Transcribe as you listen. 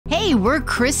Hi, we're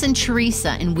Chris and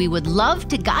Teresa, and we would love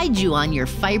to guide you on your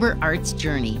fiber arts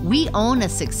journey. We own a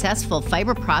successful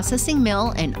fiber processing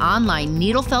mill and online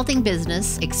needle felting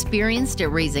business, experienced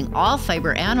at raising all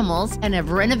fiber animals, and have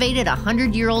renovated a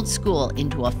 100-year-old school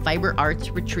into a fiber arts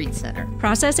retreat center.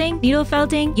 Processing, needle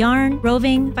felting, yarn,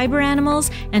 roving, fiber animals,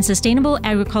 and sustainable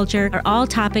agriculture are all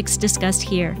topics discussed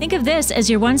here. Think of this as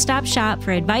your one-stop shop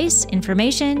for advice,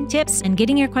 information, tips, and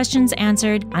getting your questions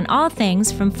answered on all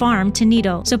things from farm to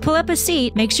needle. So pull up a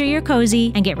seat, make sure you're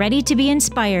cozy, and get ready to be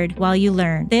inspired while you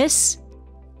learn. This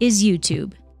is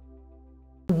EweTube.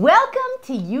 Welcome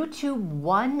to EweTube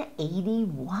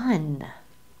 181.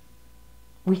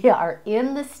 We are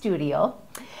in the studio,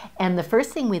 and the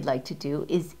first thing we'd like to do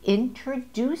is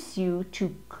introduce you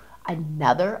to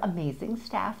another amazing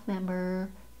staff member,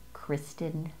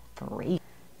 Kristin Fraser.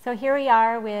 So here we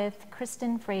are with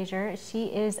Kristin Fraser. She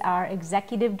is our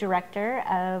executive director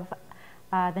of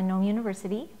the Nome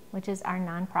University, which is our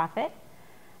nonprofit.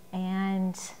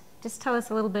 And just tell us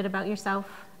a little bit about yourself,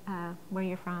 where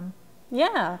you're from.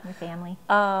 Yeah. Your family.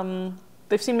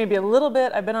 They've seen maybe a little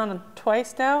bit. I've been on them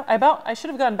twice now. I should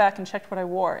have gone back and checked what I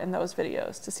wore in those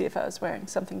videos to see if I was wearing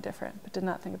something different, but did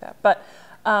not think of that. But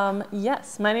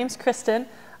yes, my name's Kristin.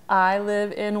 I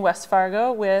live in West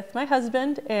Fargo with my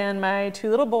husband and my two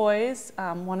little boys.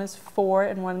 One is 4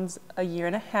 and one's a year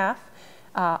and a half.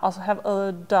 Also have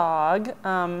a dog.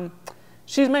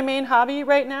 She's my main hobby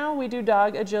right now. We do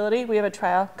dog agility. We have a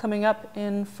trial coming up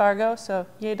in Fargo, so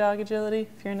yay dog agility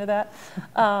if you're into that.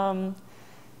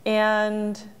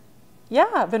 And yeah,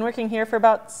 I've been working here for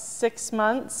about 6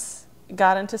 months.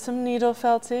 Got into some needle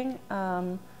felting.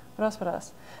 What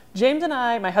else? James and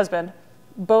I, my husband,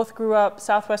 both grew up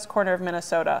southwest corner of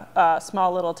Minnesota, a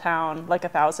small little town, like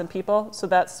 1,000 people. So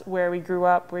that's where we grew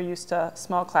up. We're used to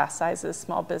small class sizes,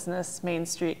 small business, Main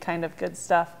Street kind of good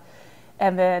stuff.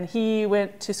 And then he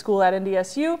went to school at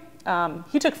NDSU.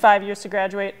 He took 5 years to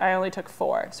graduate. I only took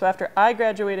 4. So after I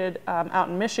graduated out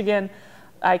in Michigan,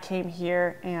 I came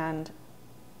here, and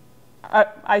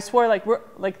I swore like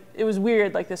it was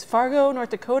weird, like this Fargo, North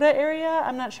Dakota area.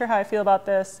 I'm not sure how I feel about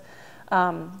this.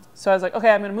 So I was like, okay,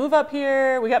 I'm going to move up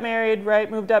here. We got married, right?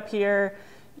 Moved up here.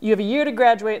 You have a year to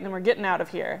graduate, and then we're getting out of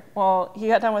here. Well, he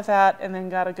got done with that and then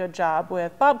got a good job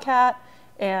with Bobcat.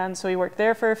 And so he worked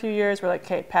there for a few years. We're like,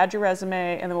 okay, pad your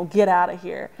resume, and then we'll get out of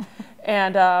here.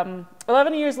 And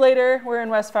 11 years later, we're in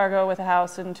West Fargo with a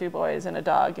house and 2 boys and a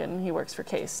dog, and he works for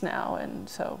Case now. And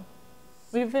so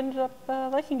we've ended up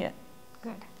liking it.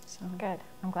 Good. So good.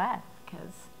 I'm glad,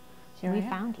 because we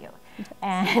found you.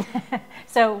 And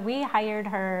so we hired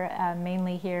her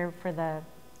mainly here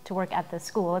to work at the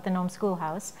school, at the Nome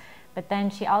Schoolhouse. But then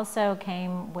she also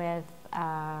came with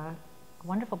a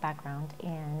wonderful background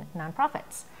in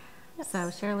nonprofits. Yes.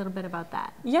 So share a little bit about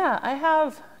that. Yeah, I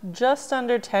have just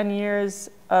under 10 years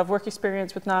of work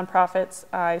experience with nonprofits.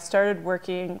 I started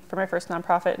working for my first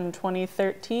nonprofit in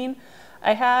 2013.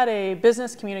 I had a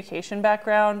business communication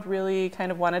background, really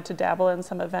kind of wanted to dabble in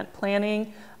some event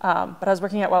planning, but I was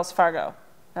working at Wells Fargo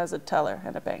as a teller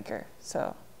and a banker,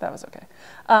 so that was okay.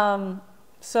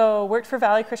 So worked for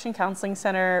Valley Christian Counseling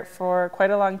Center for quite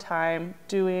a long time,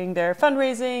 doing their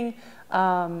fundraising,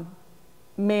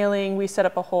 mailing. We set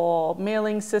up a whole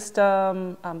mailing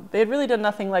system. They had really done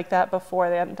nothing like that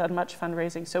before. They hadn't done much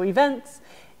fundraising, so events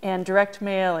and direct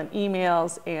mail and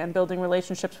emails and building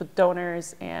relationships with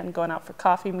donors and going out for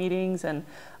coffee meetings and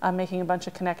making a bunch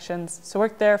of connections. So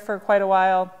worked there for quite a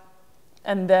while,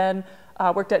 and then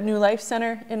worked at New Life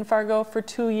Center in Fargo for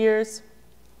 2 years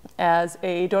as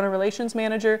a donor relations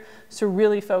manager. So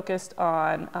really focused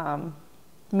on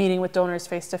meeting with donors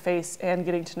face-to-face and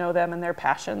getting to know them and their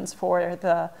passions for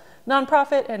the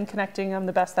nonprofit and connecting them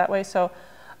the best that way. So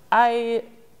I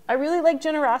really like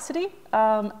generosity.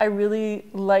 I really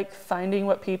like finding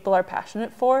what people are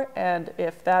passionate for, and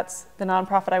if that's the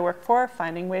nonprofit I work for,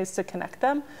 finding ways to connect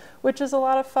them, which is a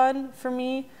lot of fun for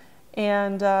me.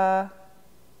 And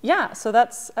yeah, so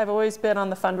I've always been on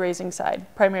the fundraising side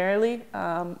primarily,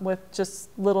 with just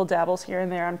little dabbles here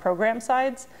and there on program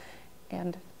sides.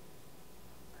 And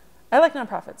I like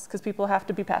nonprofits because people have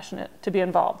to be passionate to be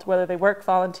involved, whether they work,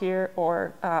 volunteer,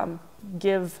 or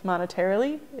give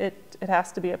monetarily. It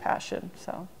has to be a passion,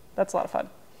 so that's a lot of fun.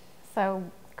 So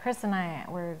Chris and I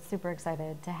were super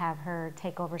excited to have her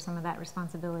take over some of that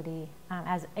responsibility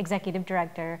as executive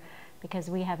director,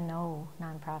 because we have no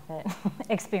nonprofit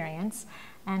experience,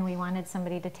 and we wanted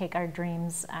somebody to take our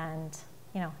dreams and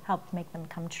help make them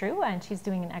come true. And she's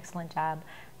doing an excellent job,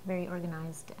 very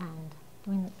organized, and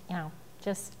doing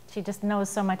she just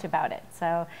knows so much about it.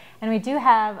 So, and we do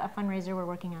have a fundraiser we're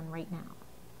working on right now.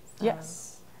 So,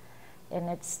 yes. and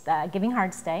it's Giving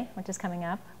Hearts Day, which is coming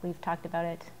up. We've talked about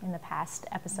it in the past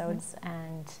episodes,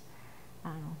 and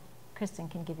Kristin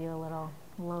can give you a little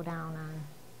lowdown on.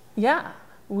 Yeah,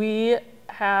 we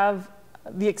have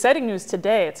the exciting news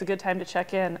today. It's a good time to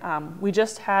check in. We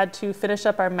just had to finish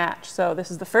up our match. So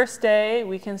this is the first day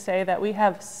we can say that we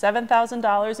have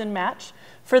 $7,000 in match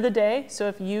for the day. So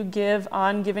if you give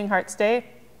on Giving Hearts Day,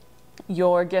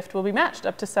 your gift will be matched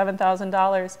up to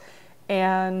 $7,000.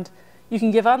 And you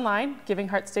can give online,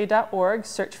 givingheartsday.org,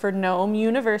 search for Nome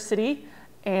University,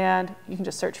 and you can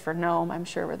just search for Nome. I'm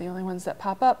sure we're the only ones that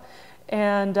pop up.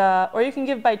 And, or you can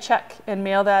give by check and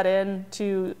mail that in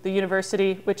to the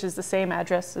university, which is the same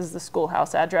address as the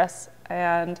schoolhouse address.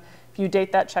 And if you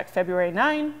date that check February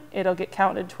 9, it'll get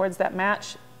counted towards that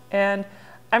match. And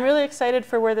I'm really excited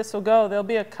for where this will go. There'll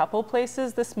be a couple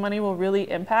places this money will really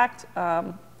impact.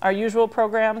 Our usual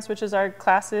programs, which is our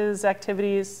classes,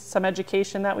 activities, some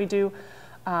education that we do,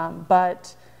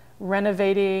 but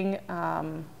renovating,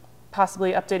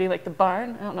 possibly updating like the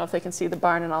barn. I don't know if they can see the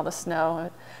barn in all the snow.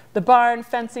 The barn,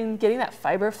 fencing, getting that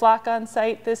fiber flock on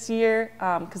site this year,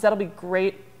 because that'll be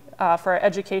great for our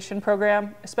education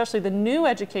program, especially the new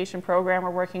education program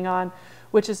we're working on,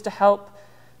 which is to help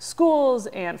schools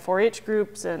and 4-H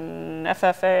groups and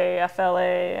FFA,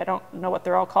 FLA, I don't know what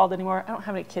they're all called anymore. I don't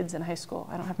have any kids in high school.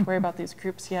 I don't have to worry about these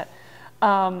groups yet.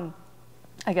 I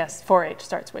guess 4-H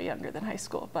starts way younger than high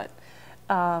school, but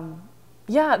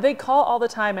yeah, they call all the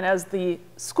time, and as the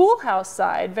schoolhouse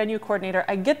side venue coordinator,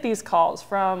 I get these calls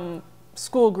from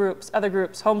school groups, other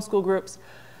groups, homeschool groups,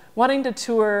 wanting to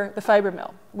tour the fiber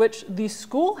mill, which the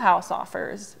schoolhouse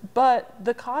offers, but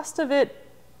the cost of it,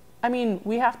 I mean,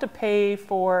 we have to pay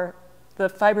for the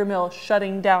fiber mill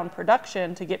shutting down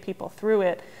production to get people through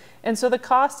it, and so the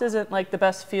cost isn't like the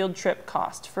best field trip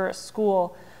cost for a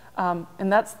school,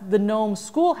 and that's the Nome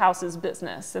Schoolhouse's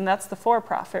business, and that's the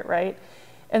for-profit, right?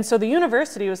 And so the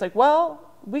university was like, well,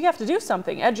 we have to do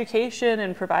something. Education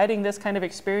and providing this kind of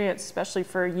experience, especially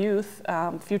for youth,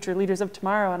 future leaders of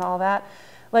tomorrow and all that,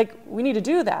 like we need to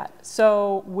do that.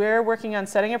 So we're working on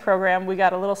setting a program. We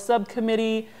got a little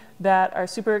subcommittee that are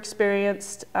super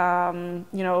experienced, you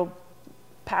know,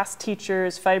 past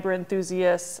teachers, fiber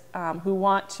enthusiasts who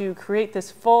want to create this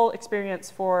full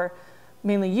experience for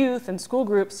mainly youth and school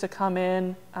groups to come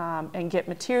in and get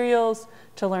materials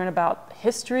to learn about the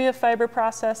history of fiber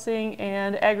processing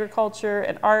and agriculture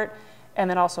and art, and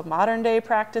then also modern day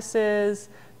practices.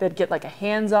 They'd get like a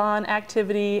hands-on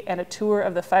activity and a tour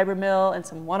of the fiber mill and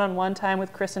some one-on-one time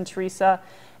with Chris and Teresa,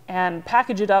 and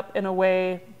package it up in a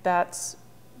way that's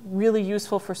really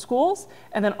useful for schools,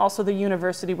 and then also the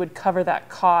university would cover that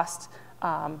cost,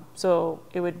 so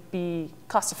it would be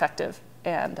cost effective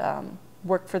and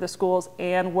work for the schools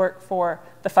and work for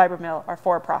the fiber mill, our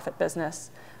for-profit business,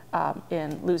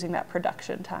 in losing that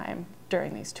production time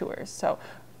during these tours. So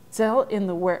it's all in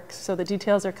the works, so the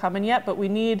details are coming yet, but we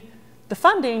need the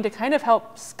funding to kind of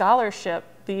help scholarship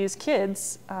these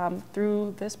kids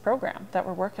through this program that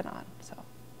we're working on. So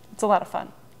it's a lot of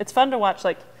fun. It's fun to watch,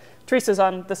 like Teresa's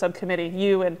on the subcommittee,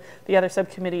 you and the other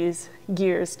subcommittees'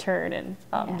 gears turn and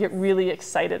get really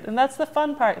excited. And that's the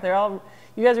fun part.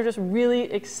 You guys are just really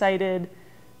excited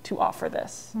to offer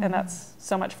this, and that's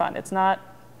so much fun. It's not,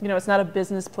 you know, it's not a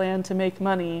business plan to make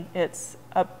money. It's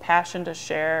a passion to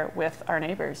share with our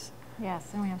neighbors.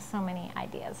 Yes, and we have so many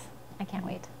ideas. I can't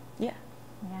wait. Yeah.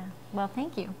 Yeah. Well,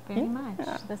 thank you very much.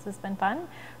 Yeah. This has been fun.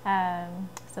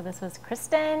 So this was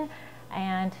Kristin,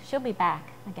 and she'll be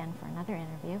back again for another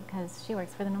interview because she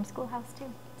works for the Nome Schoolhouse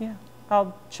too. Yeah.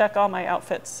 I'll check all my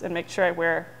outfits and make sure I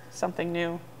wear something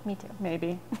new. Me too.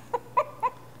 Maybe.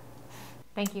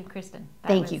 Thank you, Kristin.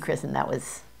 Thank you, Kristin. That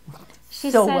was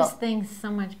She so says well. things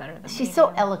so much better than She's me so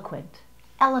do. eloquent.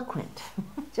 Eloquent.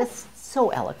 Just so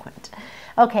eloquent.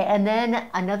 Okay, and then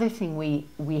another thing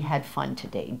we had fun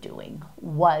today doing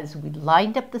was we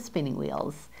lined up the spinning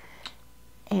wheels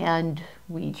and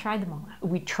we Tried them all out.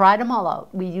 We tried them all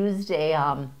out. We used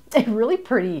a really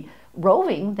pretty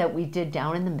roving that we did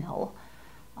down in the mill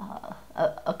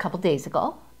a couple days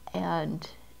ago, and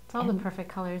It's all the perfect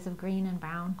colors of green and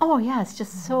brown. oh yeah, it's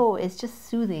just so, it's just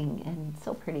soothing and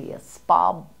so pretty. A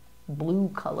spa blue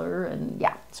color, and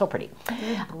yeah, so pretty.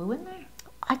 There's blue in there?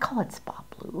 I call it spa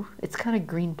blue. It's kind of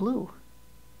green blue.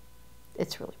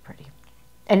 It's really pretty.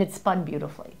 And it spun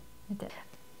beautifully. It did.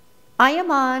 I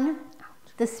am on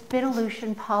the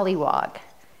Spinolution Polywog,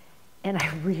 and I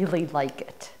really like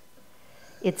it.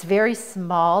 It's very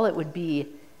small. It would be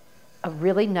a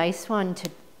really nice one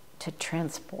to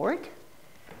transport.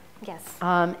 Yes.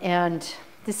 And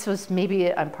this was,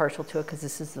 maybe I'm partial to it because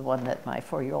this is the one that my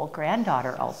 4-year-old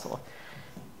granddaughter also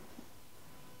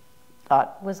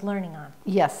thought, was learning on.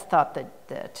 yes, thought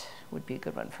that would be a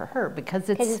good one for her because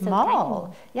it's it's so small.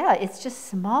 tiny. Yeah, it's just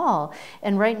small.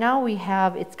 And right now we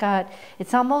have, it's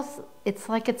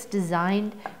like it's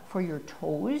designed for your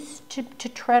toes to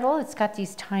treadle. It's got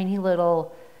these tiny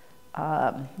little,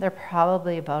 they're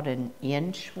probably about an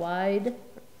inch wide,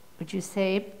 would you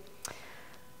say?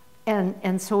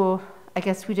 And so I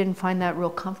guess we didn't find that real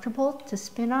comfortable to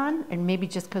spin on, and maybe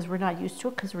just because we're not used to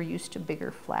it, because we're used to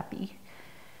bigger flappy,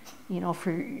 you know,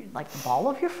 for like the ball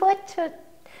of your foot.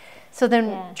 So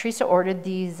then Teresa ordered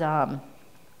these, what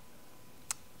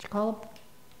you call them?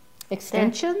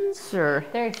 Extensions? They're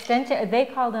extension, they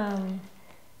call them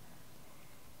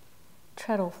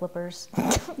treadle flippers.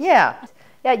 Yeah.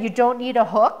 Yeah, you don't need a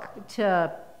hook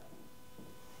to,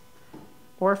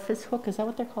 orifice hook, is that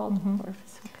what they're called?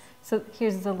 Orifice hooks. So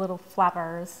here's the little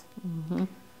flappers.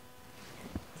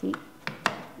 See?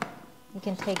 You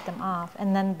can take them off.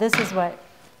 And then this is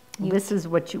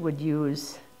what you would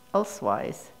use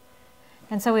elsewise.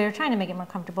 And so we were trying to make it more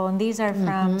comfortable. And these are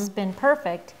from Spin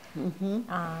Perfect,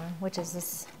 which is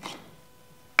this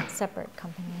separate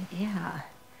company. Yeah.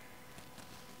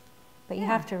 But you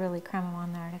have to really cram them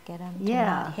on there to get them to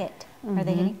not hit. Are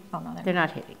they hitting? Oh, no, They're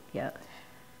not hitting, yeah.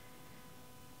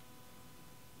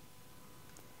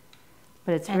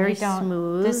 But it's very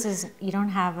smooth. This is, you don't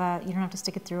have to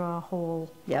stick it through a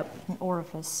hole, an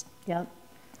orifice. Yep.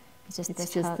 It's just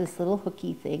It's just this little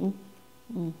hooky thing.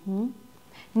 And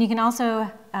you can also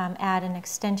add an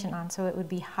extension on, so it would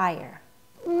be higher.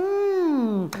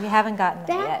 We haven't gotten that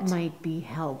yet. That might be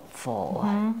helpful.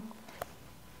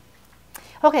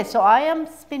 Okay, so I am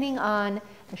spinning on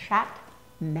the Shot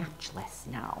Matchless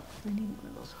now. I need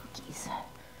one of those hookies.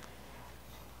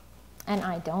 And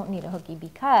I don't need a hooky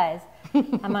because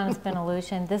I'm on a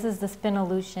Spinolution. This is the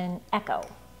Spinolution Echo,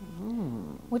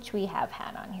 which we have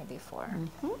had on here before.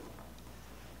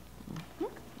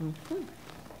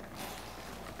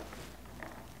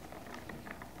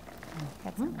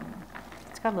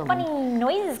 It's got a little Funny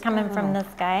noises coming from this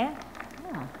guy,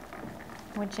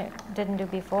 which it didn't do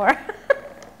before.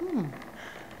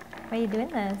 Why are you doing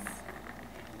this?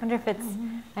 I wonder if it's,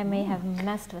 I may have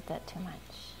messed with it too much.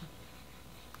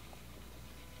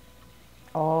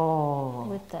 Oh.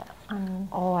 With the,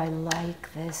 Oh, I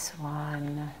like this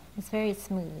one. it's very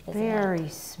smooth, isn't it? Very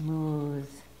smooth.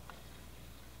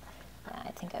 Yeah,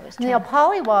 I think I was Now,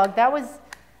 trying. Polywog, that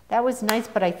was nice,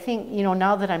 but I think, you know,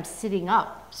 now that I'm sitting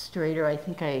up straighter, I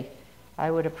think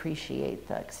I would appreciate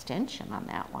the extension on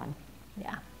that one.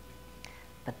 Yeah.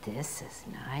 But this is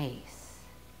nice.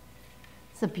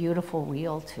 It's a beautiful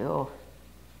wheel, too.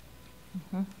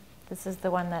 This is the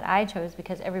one that I chose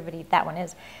because everybody, that one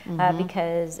is,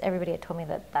 because everybody had told me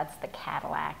that that's the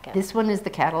Cadillac. And This one is the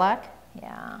Cadillac?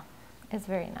 yeah, it's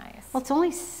very nice. Well, it's only,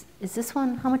 is this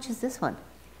one, how much is this one?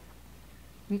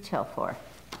 Retail for?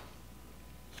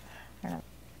 I don't know.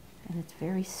 And it's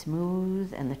very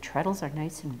smooth, and the treadles are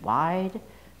nice and wide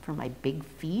for my big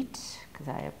feet, because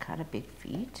I have kind of big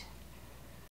feet.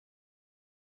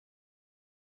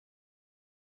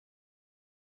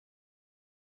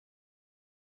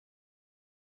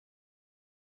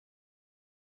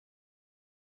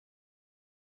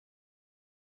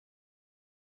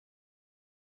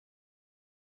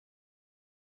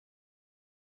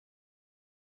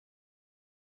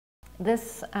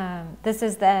 This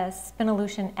is the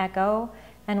Spinolution Echo,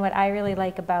 and what I really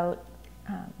like about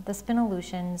the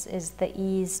Spinolutions is the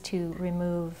ease to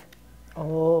remove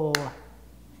Oh.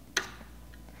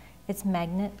 its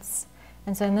magnets,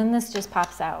 and then this just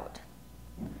pops out,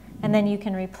 and then you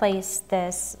can replace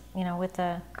this, you know, with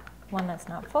the one that's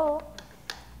not full,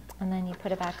 and then you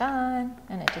put it back on,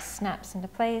 and it just snaps into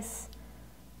place,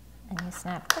 and you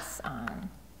snap this on.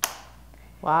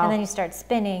 Wow. And then you start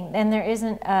spinning, and there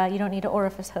isn't, you don't need an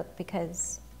orifice hook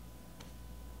because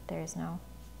there is no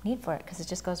need for it because it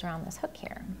just goes around this hook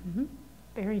here.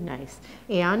 Very nice.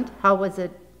 And how was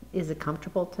it? Is it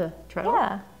comfortable to treadle?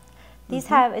 Yeah. These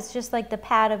have, it's just like the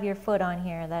pad of your foot on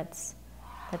here that's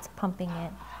pumping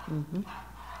it.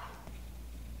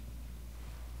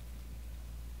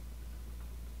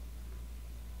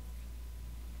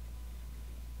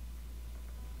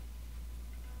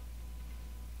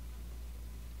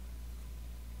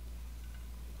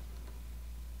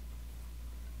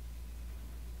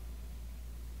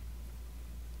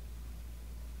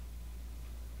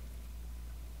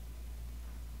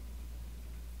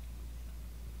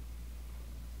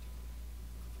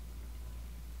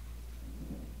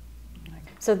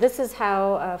 So this is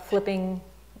how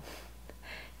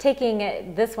taking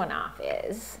this one off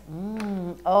is.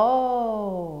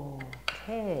 Oh,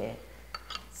 okay.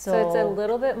 So it's a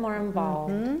little bit more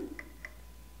involved.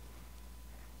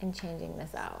 in changing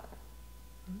this out.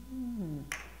 And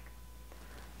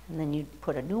then you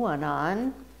put a new one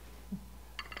on.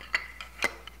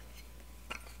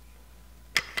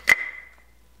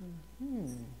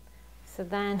 So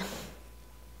then,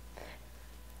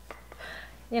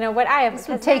 you know, what I have... This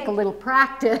would take a little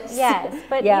practice. Yes,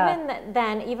 but Yeah. even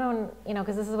then, even, you know,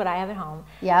 because this is what I have at home.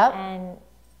 Yep. And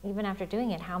even after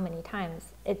doing it, how many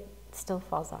times, it still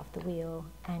falls off the wheel,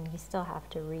 and you still have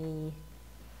to redo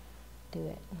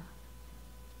it.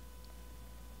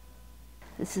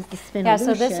 This is the Spinolution. Yeah,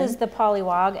 so this is the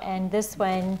Polywog, and this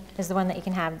one is the one that you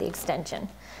can have the extension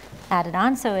added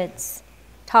on, so it's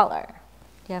taller.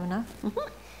 Do you have enough?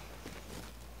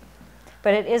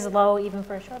 But it is low even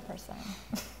for a short person.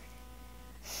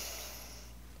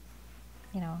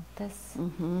 You know, this.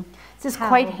 This is how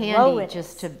quite low handy it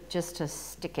just to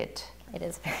stick it. It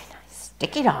is very nice.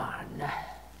 Stick it on.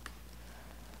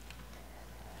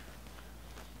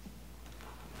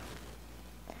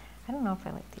 I don't know if I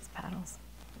like these paddles.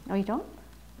 Oh, you don't?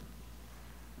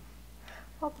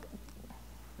 Well, Do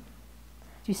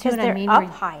you see because what I they're mean? up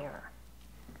higher.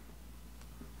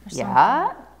 or Yeah,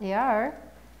 something. they are.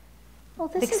 Oh,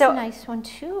 this Like, is so- a nice one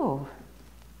too.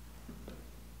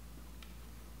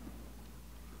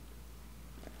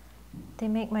 They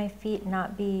make my feet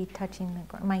not be touching the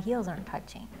ground. My heels aren't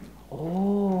touching.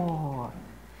 Oh.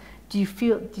 Do you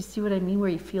see what I mean where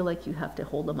you feel like you have to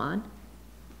hold them on?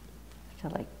 To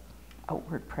like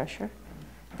outward pressure?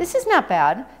 This is not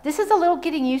bad. This is a little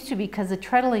getting used to because the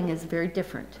treadling is very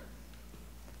different.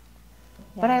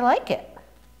 But Yeah. I like it.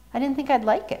 I didn't think I'd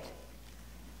like it.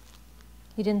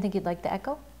 You didn't think you'd like the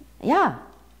Echo? Yeah,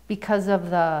 because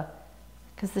the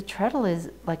treadle is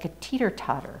like a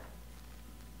teeter-totter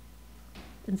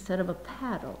instead of a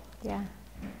paddle. Yeah.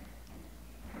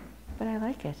 But I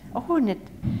like it. Oh, and it,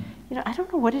 you know, I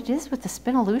don't know what it is with the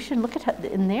Spinolution. Look at how,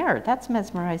 in there. That's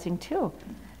mesmerizing too.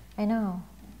 I know.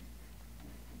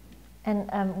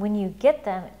 And when you get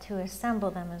them, to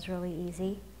assemble them is really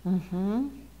easy. Mm-hmm.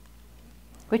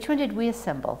 Which one did we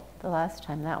assemble the last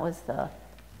time? That was the...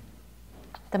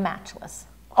 The matchless.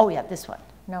 Oh yeah, this one.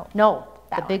 No. No,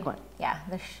 the that big one. Yeah,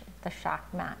 the shock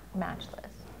matchless.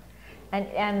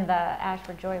 And the Ash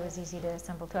for Joy was easy to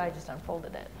assemble too. I just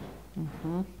unfolded it.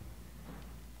 Mm-hmm.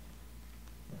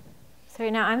 So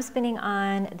right now I'm spinning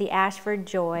on the Ashford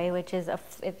Joy, which is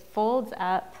it folds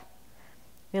up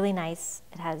really nice.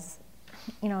 It has,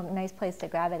 you know, a nice place to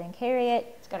grab it and carry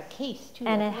it. It's got a case too.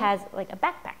 And it has like a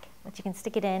backpack that you can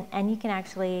stick it in, and you can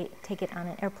actually take it on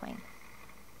an airplane.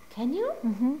 Can you?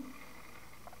 Mm-hmm.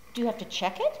 Do you have to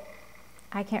check it?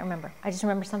 I can't remember. I just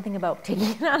remember something about taking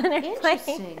it on an airplane.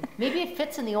 Interesting. Maybe it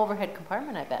fits in the overhead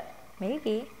compartment, I bet.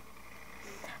 Maybe.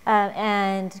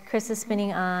 And Chris is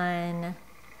spinning on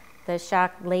the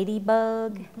Shock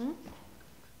Ladybug,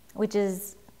 which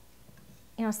is,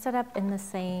 you know, set up in the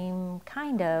same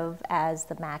kind of as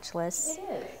the Matchless. It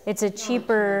is. It's a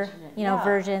cheaper, you know, Yeah.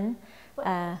 version.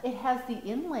 But it has the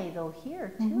inlay though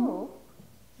here too,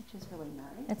 which is really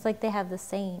nice. It's like they have the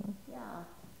same. Yeah.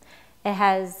 It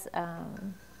has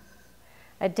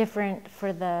a different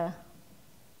for the.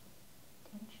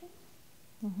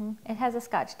 Tension? It has a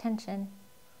Scotch tension,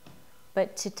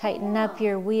 but to tighten up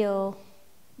your wheel,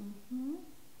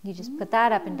 you just put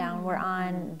that up and down. Where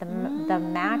on the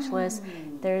Matchless,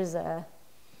 there's a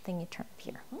thing you turn up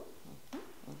here.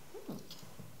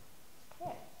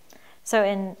 So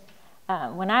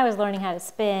when I was learning how to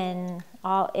spin,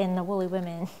 all in the Woolly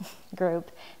Women group,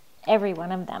 every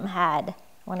one of them had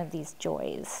one of these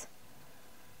joys,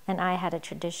 and I had a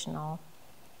traditional.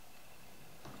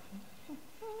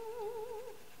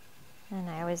 And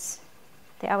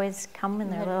they always come in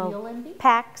their had little wheel envy?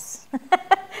 packs,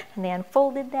 and they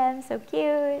unfolded them, so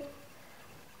cute,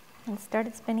 and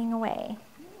started spinning away.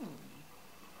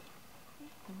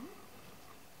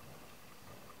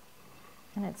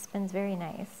 And it spins very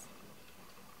nice.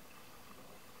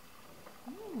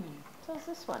 So is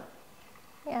this one.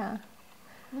 Yeah,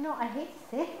 You know, I hate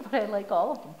to say it, but I like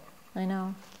all of them. I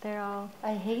know. They're all.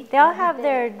 I hate. They all have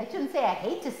their. I shouldn't say I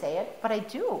hate to say it, but I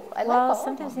do. I like Well, all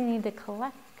sometimes of you them. need to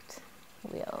collect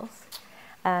wheels.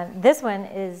 This one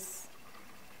is,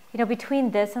 you know,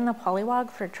 between this and the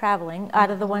Polywog for traveling, out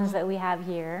of the ones that we have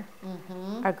here,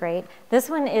 are great. This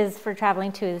one is for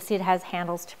traveling too. See, it has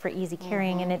handles for easy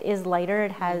carrying, and it is lighter.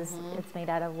 It has, it's made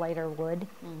out of lighter wood.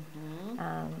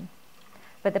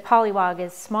 But the Polywog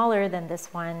is smaller than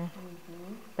this one,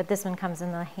 but this one comes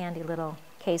in the handy little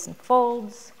case and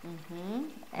folds.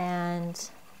 And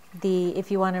if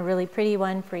you want a really pretty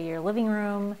one for your living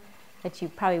room that you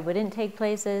probably wouldn't take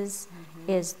places,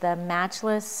 is the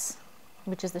Matchless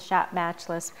which is the shop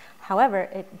matchless. However,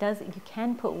 you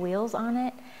can put wheels on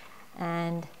it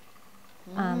and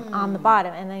on the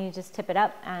bottom, and then you just tip it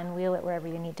up and wheel it wherever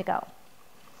you need to go.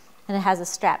 And it has a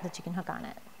strap that you can hook on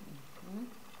it.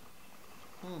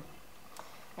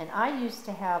 And I used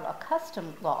to have a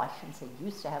custom, well, I shouldn't say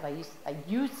used to have, I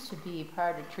used to be,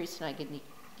 prior to Teresa and I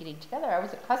getting together, I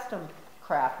was a custom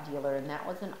craft dealer, and that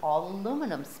was an all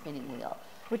aluminum spinning wheel.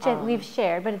 Which we've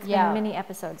shared, but it's been many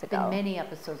episodes ago. Many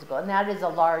episodes ago. And that is a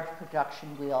large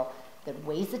production wheel that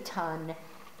weighs a ton,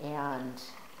 and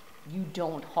you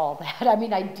don't haul that. I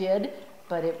mean, I did,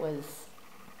 but it was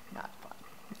not fun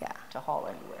to haul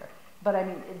anywhere. But I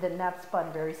mean, then that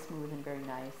spun very smooth and very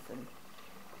nice.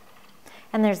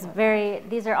 And there's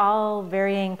these are all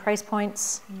varying price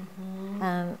points.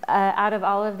 Out of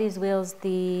all of these wheels,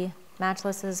 the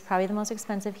matchless is probably the most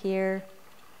expensive here.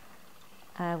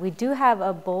 We do have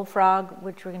a bullfrog,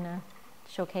 which we're gonna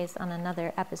showcase on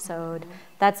another episode.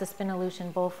 That's a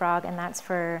Spinolution bullfrog, and that's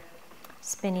for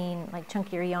spinning like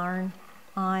chunkier yarn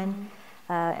on.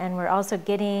 And we're also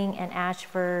getting an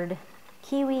Ashford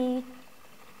Kiwi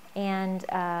and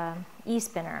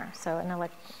e-spinner, so an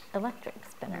electric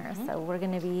spinner. So we're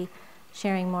going to be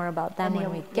sharing more about them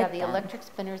when we get them. The electric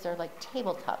spinners are like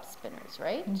tabletop spinners,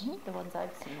 right? The ones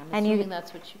I've seen. I'm assuming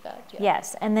that's what you got.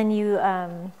 Yes, and then you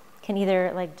can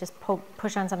either like just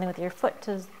push on something with your foot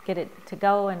to get it to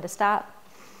go and to stop,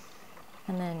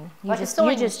 and then you like a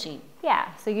sewing machine.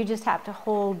 Yeah, so you just have to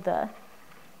hold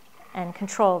and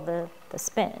control the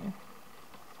spin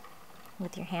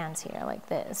with your hands here like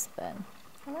this, but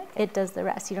I like it does the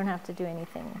rest. You don't have to do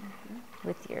anything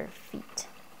with your feet.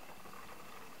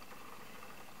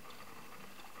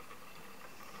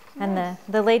 And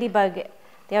the ladybug,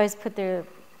 they always put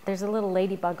there's a little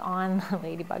ladybug on the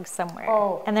ladybug somewhere.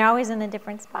 Oh. And they're always in a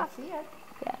different spot. I see it.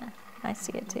 Yeah, I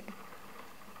see it too.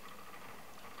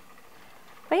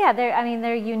 But yeah,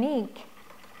 they're unique.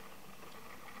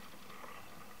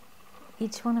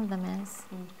 Each one of them is.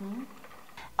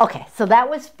 Okay, so that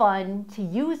was fun to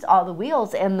use all the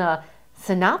wheels, and the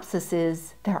synopsis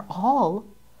is they're all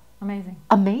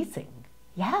amazing.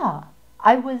 Yeah,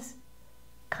 I was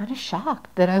kind of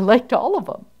shocked that I liked all of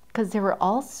them because they were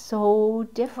all so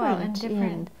different. Well, and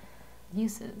different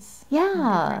uses.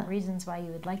 Yeah. Different reasons why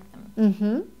you would like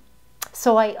them.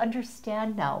 So I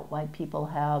understand now why people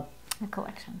have a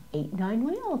collection. 8, 9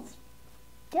 wheels.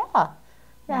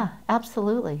 Yeah,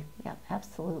 absolutely. Yeah,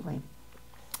 absolutely.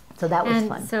 So that was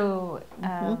fun. So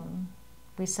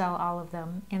we sell all of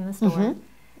them in the store,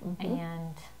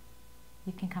 and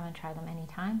you can come and try them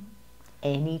anytime.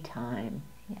 Anytime.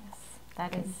 Yes,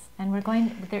 that is. And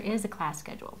there is a class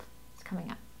scheduled. It's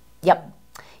coming up. Yep.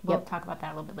 We'll talk about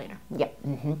that a little bit later. Yep.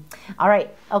 All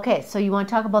right. Okay, so you want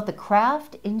to talk about the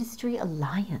Craft Industry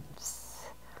Alliance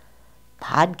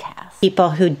podcast.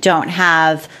 People who don't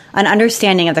have an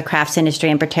understanding of the crafts industry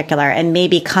in particular, and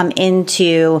maybe come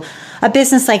into a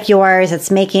business like yours that's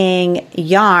making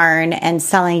yarn and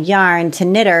selling yarn to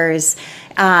knitters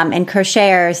and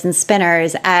crocheters and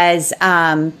spinners as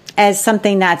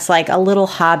something that's like a little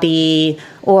hobby,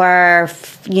 or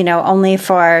only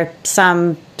for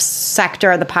some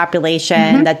sector of the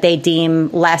population that they deem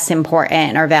less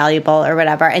important or valuable or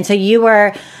whatever. And so you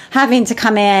were having to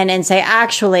come in and say,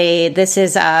 actually, this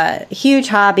is a huge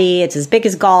hobby. It's as big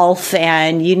as golf,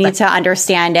 and you need to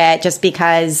understand it. Just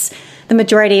because the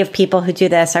majority of people who do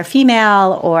this are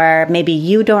female, or maybe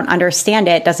you don't understand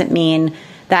it, doesn't mean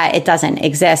that it doesn't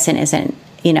exist and isn't,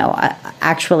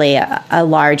 actually a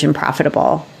large and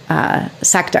profitable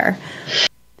sector.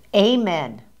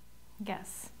 Amen.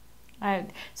 Yes.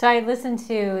 So I listened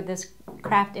to this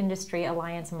Craft Industry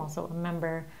Alliance. I'm also a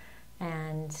member,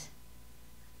 and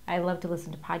I love to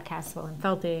listen to podcasts while I'm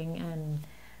felting, and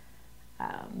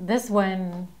this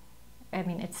one,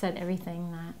 it said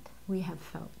everything that we have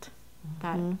felt.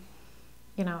 That,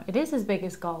 it is as big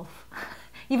as golf.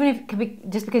 Even if it could be,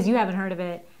 just because you haven't heard of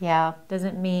it,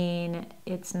 doesn't mean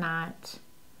it's not.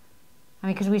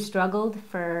 Because we struggled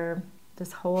for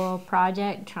this whole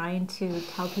project trying to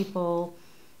tell people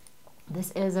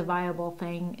this is a viable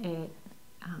thing.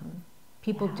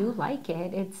 People do like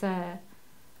it. It's like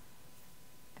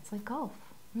golf,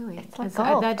 really. It's like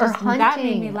golf, or hunting, that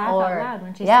made me laugh out loud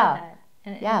when she said that.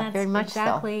 And that's very much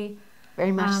exactly so.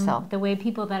 Very much so. The way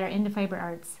people that are into fiber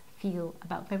arts feel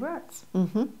about fiber arts.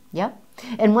 Yep.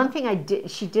 And one thing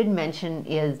she did mention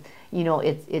is,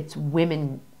 it's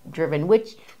women driven,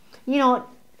 which,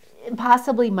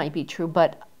 possibly might be true,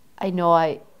 but I know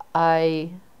I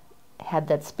had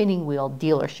that spinning wheel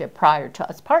dealership prior to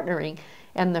us partnering,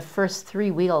 and the first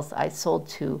 3 wheels I sold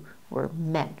to were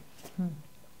men.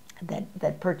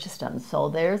 that purchased them. So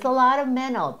there's a lot of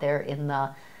men out there in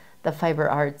the fiber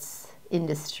arts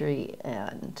industry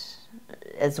and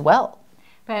as well.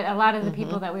 But a lot of the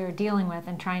people that we were dealing with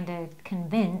and trying to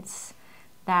convince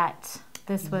that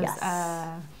this was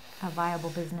a viable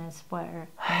business were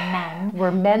men.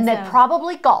 Were men that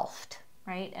probably golfed.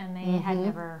 Right, and they had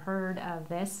never heard of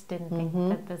this, didn't think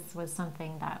that this was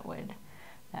something that would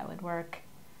work.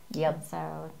 Yep. And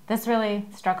so this really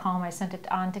struck home. I sent it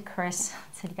on to Chris. I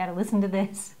said, you got to listen to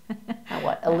this.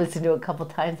 I listened to it a couple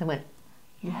times and went,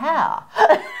 yeah.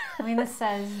 I mean, this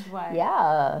says what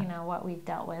what we've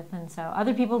dealt with, and so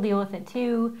other people deal with it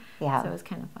too. Yeah. So it was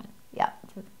kind of fun. Yeah.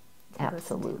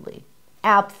 Absolutely.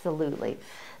 Absolutely.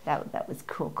 That was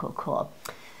cool.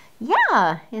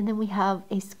 Yeah, and then we have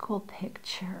a school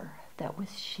picture that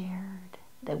was shared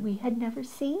that we had never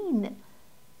seen.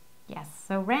 Yes,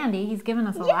 so Randy, he's given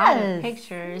us a lot of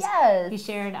pictures. Yes. He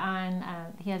shared on,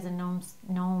 he has a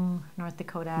Nome, North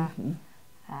Dakota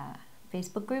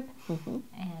Facebook group,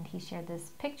 and he shared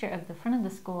this picture of the front of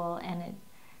the school, and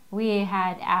we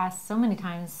had asked so many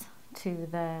times to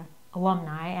the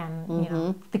alumni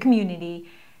and the community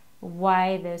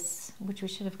why this, which we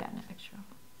should have gotten a picture of.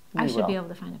 I should be able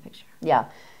to find a picture. Yeah.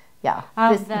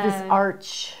 This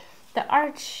arch. The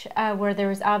arch where there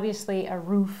was obviously a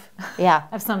roof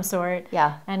of some sort.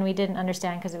 Yeah. And we didn't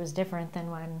understand because it was different than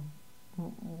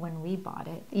when we bought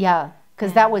it. Yeah,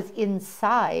 because that was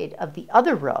inside of the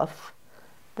other roof.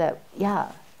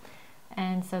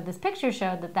 And so this picture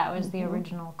showed that was the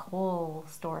original coal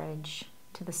storage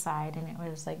to the side, and it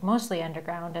was like mostly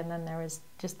underground, and then there was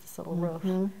just this little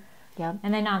roof. Yeah.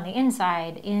 And then on the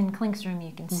inside, in Clink's room,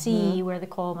 you can see where the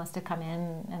coal must have come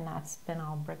in, and that's been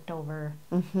all bricked over.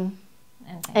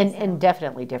 And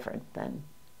definitely different than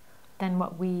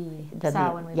what we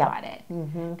saw when we bought it.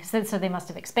 So they must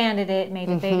have expanded it, made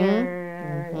it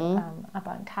bigger up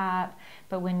on top.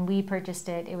 But when we purchased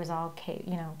it, it was all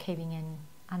caving in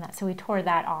on that. So we tore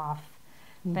that off.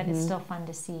 But it's still fun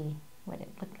to see what it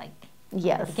looked like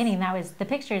at the beginning. The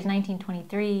picture is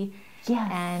 1923.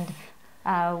 Yes. And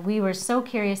we were so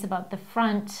curious about the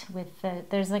front with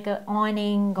there's like an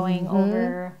awning going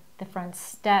over the front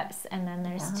steps, and then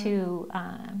there's two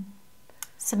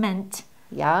cement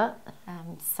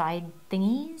side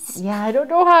thingies. Yeah, I don't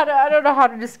know how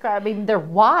to describe. I mean, they're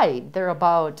wide. They're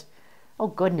about, oh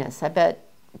goodness, I bet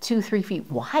 2-3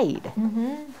 feet wide.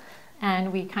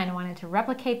 And we kind of wanted to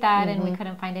replicate that, and we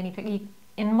couldn't find any.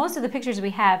 In most of the pictures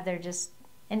we have, they're just.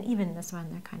 And even this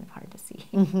one, they're kind of hard to see.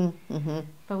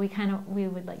 But we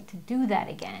would like to do that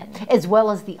again. As well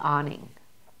as the awning,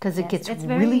 because it gets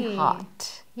really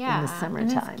hot in the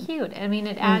summertime. And it's cute. I mean,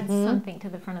 it adds something to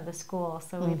the front of the school,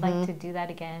 so we'd like to do that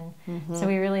again. So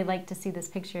we really like to see this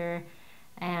picture,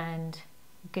 and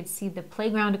you could see the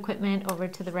playground equipment over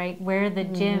to the right, where the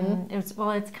gym is.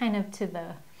 Well, it's kind of to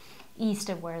the east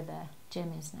of where the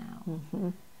gym is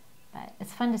now. But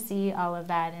it's fun to see all of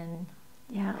that and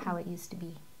how it used to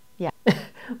be. Yeah.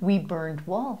 We burned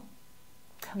wool.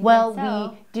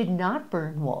 We did not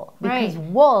burn wool because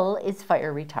wool is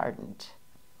fire retardant.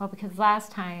 Well, because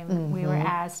last time we were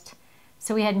asked,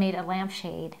 so we had made a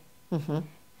lampshade,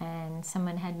 and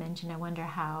someone had mentioned, I wonder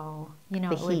how,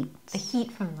 the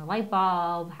heat from the light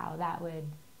bulb, how that would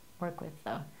work with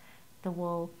the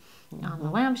wool on the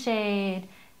lampshade,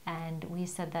 and we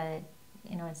said that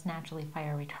it's naturally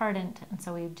fire retardant, and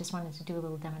so we just wanted to do a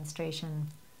little demonstration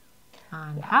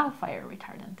on how fire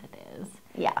retardant it is.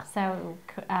 Yeah. So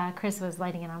Chris was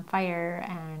lighting it on fire,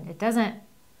 and it doesn't,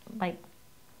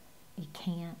 you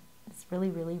can't, it's really,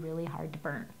 really, really hard to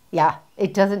burn. Yeah,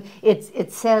 it doesn't,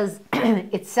 it says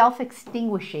it's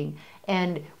self-extinguishing,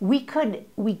 and we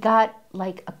got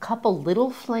like a couple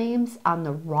little flames on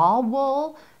the raw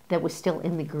wool that was still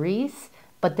in the grease,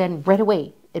 but then right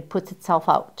away it puts itself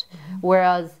out.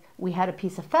 Whereas we had a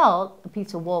piece of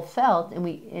wool felt,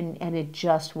 and it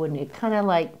just wouldn't. It kind of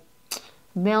like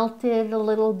melted a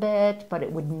little bit, but it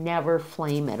would never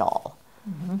flame at all.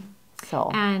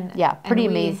 So pretty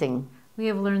amazing. We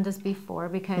have learned this before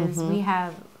because we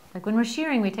have, when we're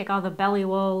shearing, we take all the belly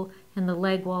wool and the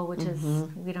leg wool, which is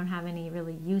we don't have any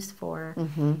really use for,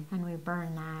 and we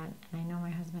burn that. And I know my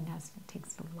husband it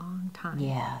takes a long time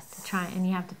to try, and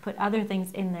you have to put other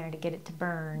things in there to get it to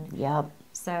burn.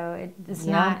 So it's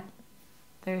not,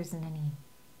 there isn't any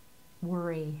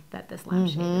worry that this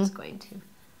lampshade is going to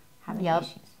have any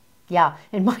issues. Yeah,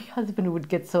 and my husband would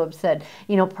get so upset.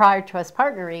 Prior to us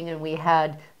partnering and we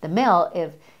had the mail,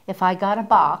 if I got a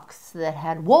box that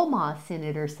had wool moss in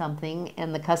it or something,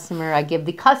 and I give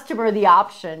the customer the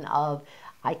option of,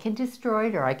 I can destroy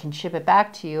it or I can ship it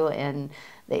back to you. And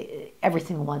every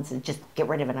single one says, just get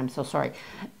rid of it. I'm so sorry.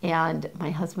 And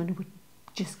my husband would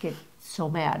just get so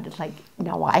mad. It's like,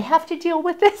 now I have to deal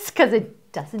with this because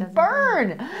it doesn't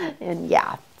burn. And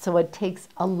yeah, so it takes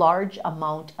a large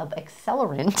amount of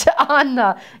accelerant on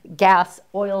the gas,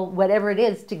 oil, whatever it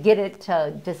is to get it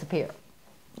to disappear.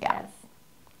 Yeah. Yes.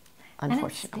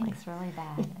 Unfortunately. And it stinks really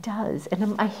bad. It does.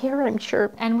 And my hair, I'm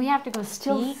sure, and we have to go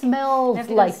still speak. smells we have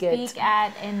to like go it. speak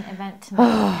at an event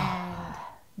tonight.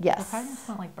 And yes. it probably doesn't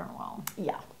smell like burnt well.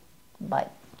 Yeah.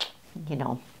 But, you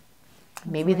know,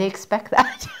 maybe they expect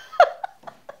that.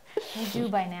 They do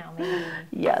by now, maybe.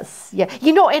 Yes. Yeah.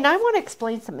 You know, and I want to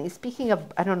explain something. Speaking of,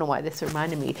 I don't know why this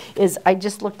reminded me, is I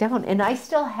just looked down and I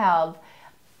still have,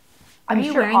 Are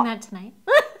you wearing that tonight?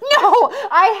 No,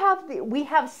 we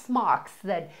have smocks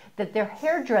that they're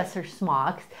hairdresser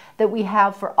smocks that we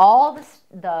have for all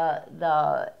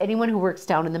the anyone who works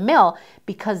down in the mill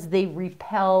because they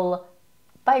repel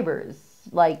fibers,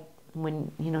 like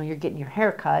when you're getting your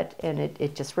hair cut and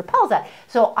it just repels that.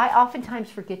 So I oftentimes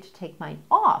forget to take mine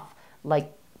off,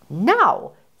 like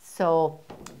now. So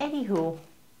anywho,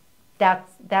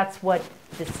 that's what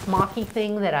the smocky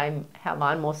thing that I have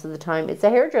on most of the time. It's a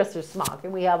hairdresser smock,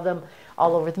 and we have them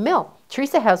all over the mill.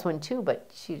 Teresa has one too, but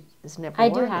she has never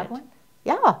worn it. I do have one?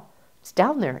 Yeah. It's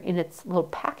down there in its little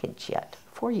package yet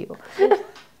for you.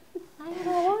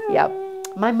 Yeah.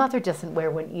 My mother doesn't wear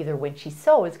one either when she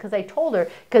sews because I told her,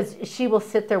 because she will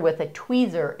sit there with a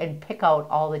tweezer and pick out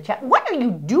all the What are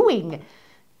you doing?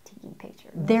 Taking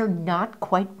pictures. They're not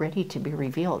quite ready to be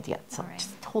revealed yet, so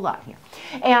just hold on here.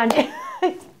 And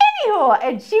anywho,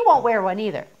 and she won't wear one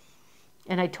either.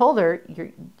 And I told her,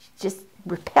 just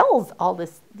repels all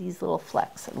these little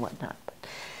flecks and whatnot.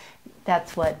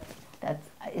 But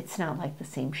it's not like the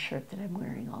same shirt that I'm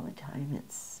wearing all the time.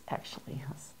 It's actually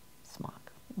a smock.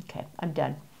 Okay, I'm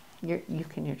done. You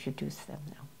can introduce them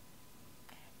now.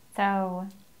 So,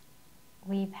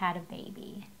 we've had a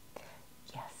baby.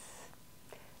 Yes.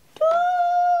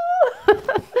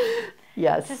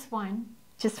 Yes. Just one.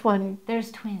 Just one. There's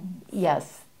twins.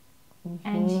 Yes.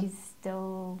 And she's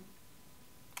still...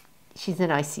 She's in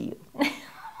ICU.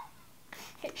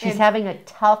 She's having a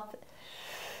tough...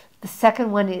 The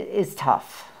second one is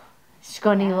tough. She's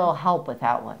going to need a little help with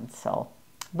that one, so...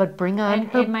 But bring on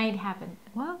her... It might happen.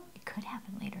 Well, it could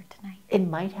happen later tonight. It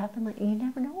might happen. You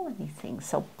never know on these things.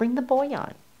 So bring the boy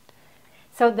on.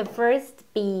 So the first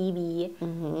baby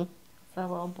is a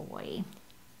little boy.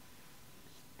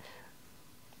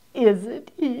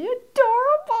 Isn't he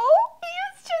adorable? He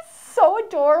is just so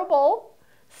adorable.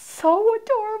 So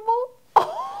adorable.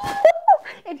 Oh.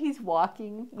 And he's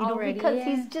walking, Already, because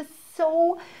he's just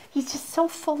so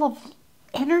full of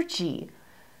energy.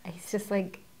 He's just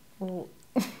like...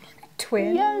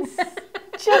 twin. Yes.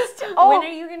 When are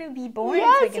you going to be born?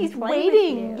 Yes, he's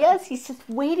waiting. Yes, he's just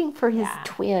waiting for his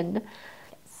twin.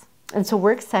 Yes. And so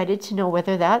we're excited to know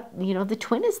whether that, the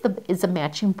twin is a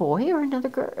matching boy or another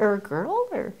girl or a girl,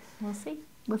 or we'll see.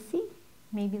 We'll see.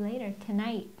 Maybe later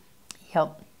tonight.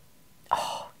 Yep.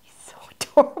 Oh, he's so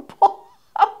adorable.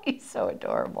 Oh, he's so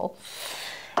adorable.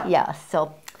 Yeah.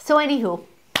 So anywho,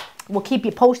 we'll keep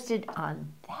you posted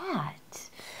on that.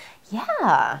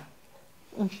 Yeah.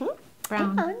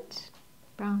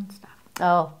 Brown stuff.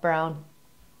 Oh, brown.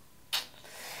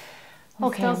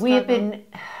 Okay,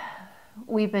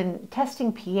 we've been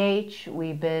testing pH.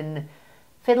 We've been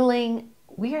fiddling.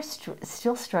 We are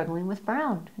still struggling with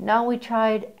brown. Now we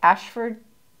tried Ashford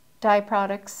dye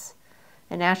products,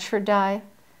 and Ashford dye.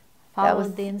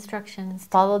 Followed the instructions.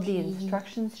 Followed the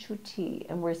instructions to a T,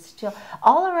 and we're still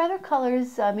all our other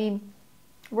colors. I mean,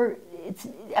 we're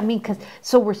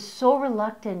so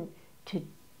reluctant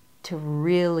to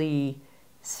really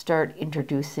start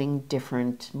introducing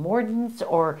different mordants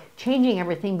or changing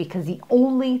everything because the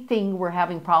only thing we're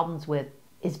having problems with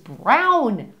is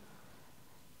brown.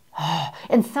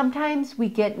 And sometimes we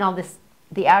get,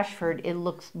 the Ashford, it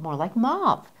looks more like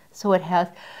mauve. So it has,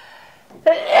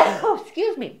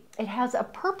 excuse me, it has a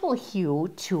purple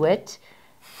hue to it.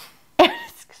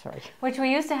 Sorry. Which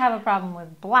we used to have a problem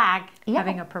with black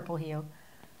having a purple hue.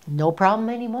 No problem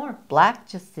anymore. Black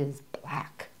just is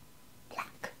black.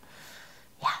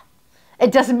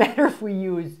 It doesn't matter if we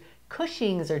use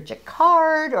Cushing's or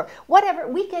Jacquard or whatever.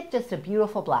 We get just a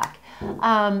beautiful black.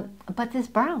 But this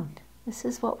brown, this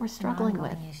is what we're struggling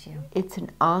with. Issue. It's an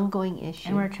ongoing issue.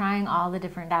 And we're trying all the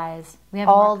different dyes. We have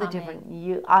all the different.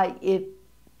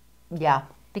 Yeah.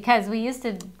 Because we used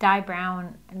to dye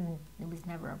brown, and it was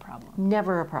never a problem.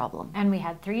 Never a problem. And we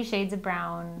had 3 shades of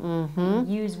brown.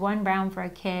 We use 1 brown for a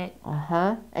kit.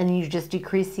 And you just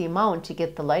decrease the amount to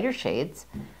get the lighter shades.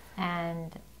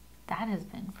 And that has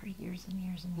been for years and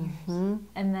years and years.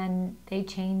 And then they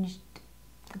changed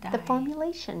the dye. The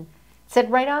formulation.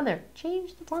 Said right on there,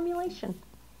 change the formulation.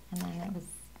 And then it was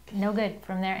no good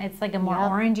from there. It's like a more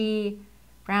orangey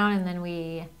brown, and then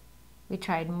we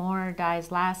tried more dyes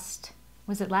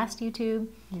was it last EweTube?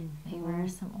 They were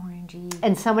some orangey.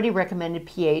 And somebody recommended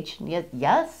pH.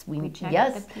 Yes, we checked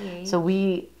yes. the pH. So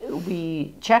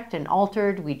we checked and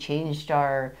altered. We changed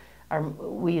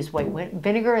we used white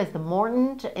vinegar as the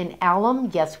mordant and alum.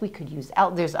 Yes, we could use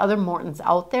there's other mordants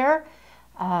out there,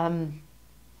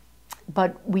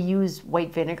 but we use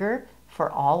white vinegar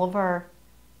for all of our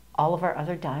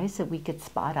other dyes that we could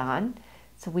spot on.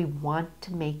 So we want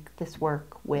to make this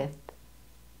work with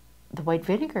the white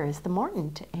vinegar as the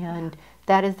mordant, and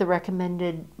that is the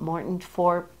recommended mordant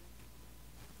for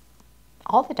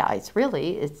all the dyes.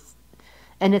 Really, it's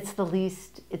the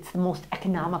most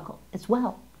economical as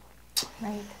well.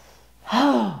 Right.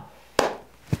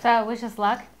 So wish us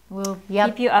luck. We'll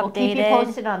keep you updated. We'll keep you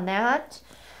posted on that.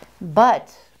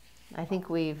 But I think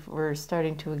we're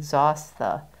starting to exhaust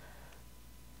the.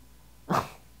 I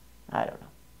don't know.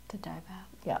 The dye bath.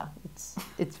 Yeah,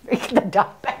 it's the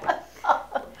dye bath.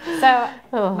 So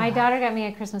my daughter got me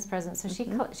a Christmas present. So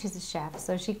she's a chef.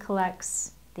 So she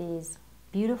collects these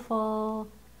beautiful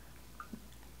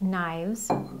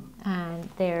knives, and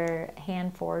they're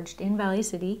hand forged in Valley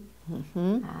City.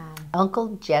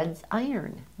 Uncle Jed's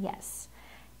iron. Yes.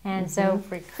 And so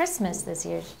for Christmas this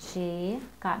year, she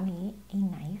got me a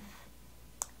knife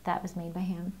that was made by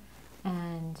him.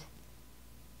 And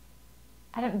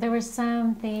there was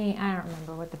something, I don't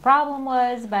remember what the problem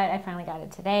was, but I finally got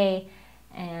it today.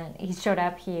 And he showed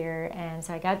up here, and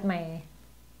so I got my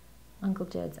Uncle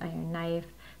Jed's iron knife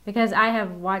because I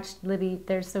have watched Libby.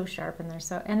 They're so sharp, and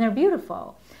they're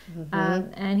beautiful.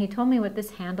 And he told me what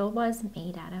this handle was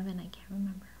made out of, and I can't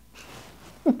remember.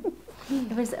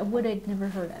 It was a wood I'd never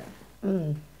heard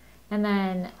of. And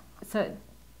then, so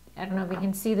I don't know if you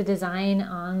can see the design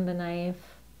on the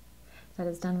knife that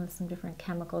is done with some different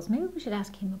chemicals. Maybe we should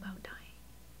ask him about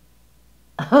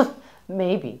dyeing.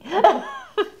 Maybe.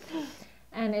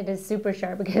 And it is super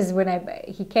sharp because when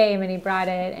he came and he brought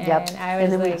it, and I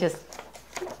was like, just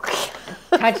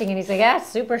touching it. He's like, "Yeah,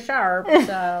 super sharp,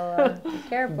 so be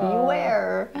careful.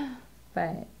 Beware."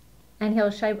 And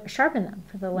he'll sharpen them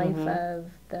for the life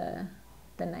of the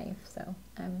knife. So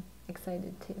I'm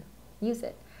excited to use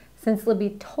it. Since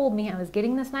Libby told me I was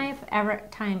getting this knife, every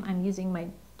time I'm using my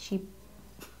cheap,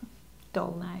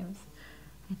 dull knives,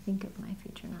 I think of my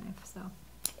future knife. So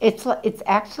it's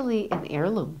actually an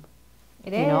heirloom.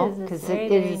 It is, because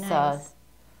it is nice.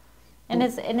 And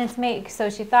it's made, so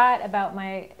she thought about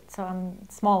so I'm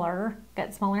smaller,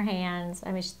 got smaller hands.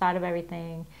 I mean, she thought of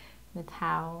everything with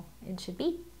how it should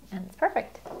be, and it's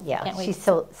perfect. Yeah, she's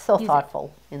so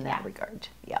thoughtful in that regard.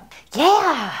 Yeah.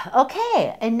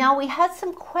 Okay, and now we had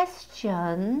some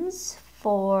questions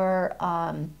for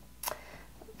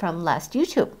from last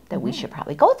EweTube that we should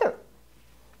probably go through.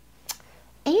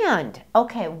 And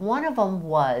okay, one of them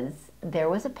was, there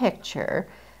was a picture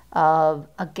of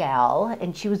a gal,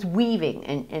 and she was weaving,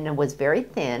 and it was very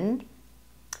thin,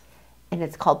 and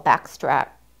it's called backstrap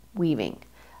weaving.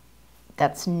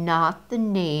 That's not the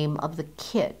name of the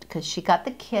kit, because she got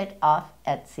the kit off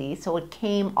Etsy, so it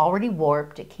came already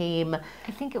warped. It came...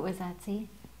 I think it was Etsy.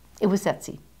 It was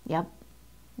Etsy, yep.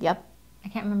 I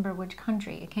can't remember which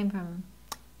country. It came from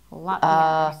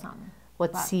Latvia or something.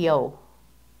 What CO?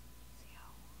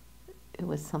 It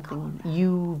was something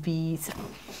UV.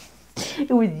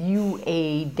 It was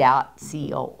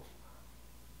UA.co.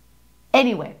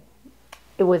 Anyway,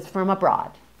 it was from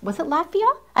abroad. Was it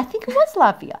Latvia? I think it was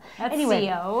Latvia. That's anyway,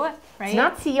 CO, right? It's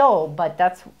not CO, but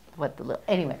that's what the little...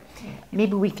 Anyway,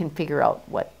 maybe we can figure out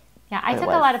what... Yeah, I took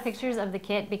a lot of pictures of the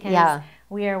kit because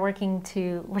we're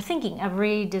thinking of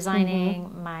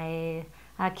redesigning my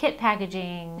kit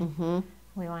packaging.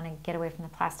 We want to get away from the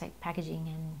plastic packaging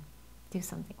and do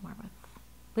something more with.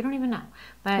 We don't even know.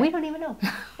 But we don't even know.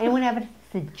 Anyone have any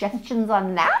suggestions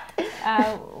on that?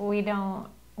 We don't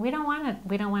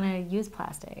want to use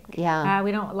plastic. Yeah.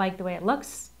 We don't like the way it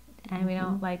looks, and we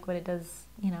don't like what it does,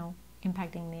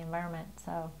 impacting the environment.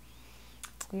 So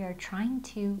we are trying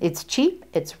to... It's cheap,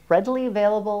 it's readily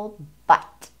available,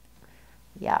 but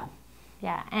yeah,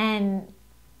 and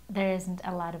there isn't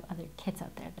a lot of other kits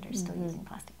out there that are still using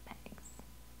plastic bags.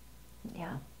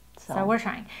 Yeah. So we're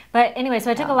trying. But anyway,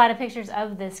 so I took a lot of pictures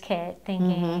of this kit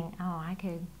thinking, I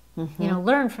could,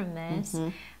 learn from this.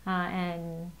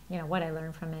 And, what I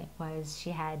learned from it was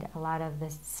she had a lot of the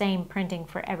same printing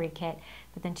for every kit,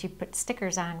 but then she put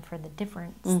stickers on for the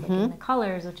difference like in the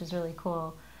colors, which is really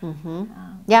cool.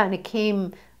 Yeah, and it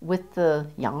came with the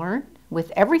yarn,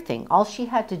 with everything. All she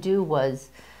had to do was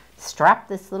strap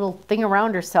this little thing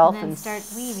around herself and start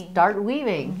weaving. Start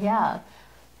weaving, yeah.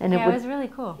 And it was really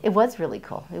cool. It was really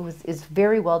cool. It's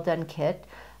very well done kit.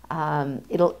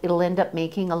 It'll end up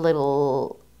making a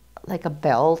little, like a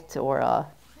belt or a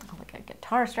like a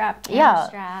guitar strap,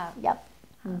 strap. Yep.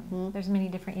 There's many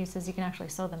different uses. You can actually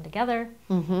sew them together.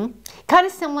 Kind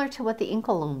of similar to what the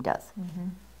Inkle loom does.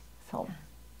 So,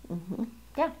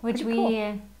 yeah, which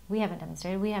cool. we haven't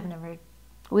demonstrated. We haven't ever.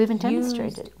 We haven't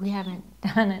demonstrated. We haven't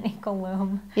done an Inkle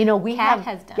loom. You know, we Kat have.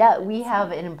 has done Yeah, it, we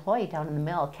have an employee down in the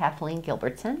mill, Kathleen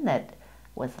Gilbertson, that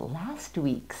was last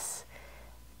week's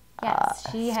Yes,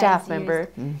 she staff has member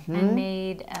and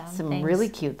made some things really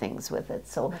cute things with it.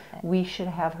 So we should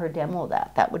have her demo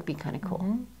that. That would be kind of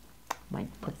cool. Might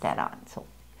put that on. So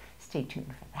stay tuned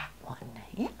for that one.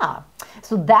 Yeah.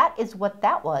 So that is what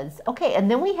that was. Okay, and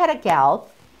then we had a gal.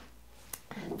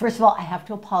 First of all, I have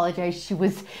to apologize. It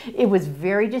was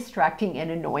very distracting and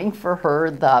annoying for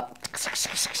her,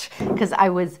 because I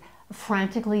was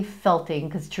frantically felting,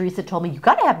 because Teresa told me, you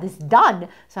got to have this done.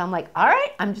 So I'm like, all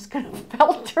right, I'm just going to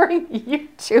felt during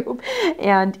YouTube.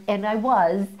 And I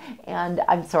was, and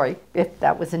I'm sorry if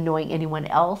that was annoying anyone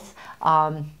else.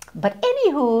 But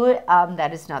anywho,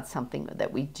 that is not something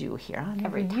that we do here on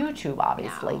every YouTube,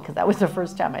 obviously, because that was the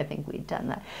first time I think we'd done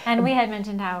that. And we had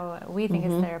mentioned how we think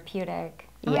it's therapeutic.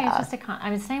 I mean, it's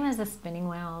just same as the spinning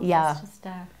wheels. Yeah. It's just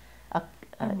a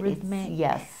rhythmic.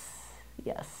 Yes.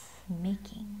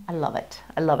 Making. I love it.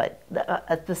 I love it.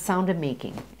 The sound of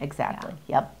making. Exactly.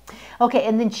 Yeah. Yep. Okay.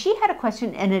 And then she had a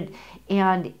question, and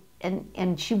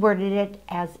she worded it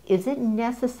as: is it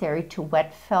necessary to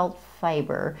wet felt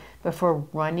fiber before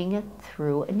running it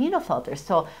through a needle felter?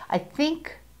 So I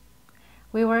think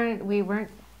we're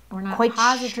not quite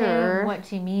positive sure what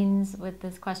she means with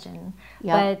this question.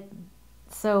 Yep. But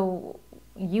so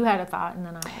you had a thought, and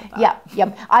then I had a thought.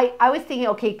 Yeah. I was thinking,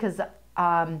 okay, because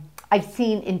I've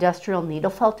seen industrial needle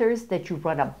felters that you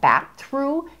run a back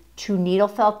through to needle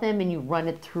felt them, and you run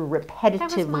it through repetitively.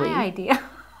 That was my idea.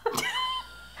 What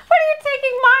are you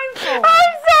taking mine for?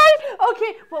 I'm sorry.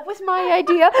 Okay, what was my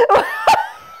idea?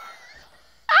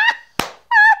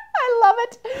 I love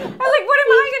it. I was like, what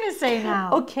am I going to say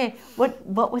now? Okay,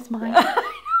 what was mine?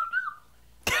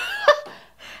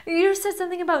 You said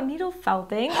something about needle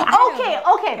felting.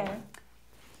 Okay.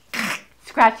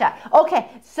 Scratch that. Okay,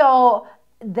 so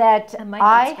that I might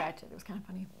not scratch it. It was kind of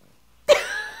funny.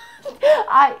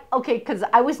 because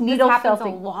I was needle this happens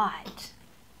felting a lot.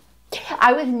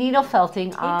 I was needle felting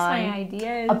Takes my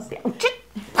ideas.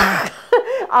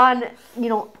 on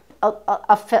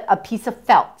a piece of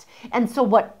felt. And so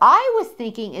what I was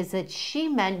thinking is that she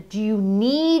meant, do you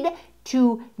need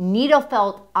to needle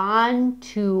felt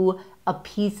onto a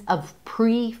piece of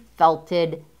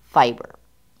pre-felted fiber?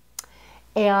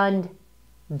 And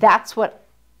that's what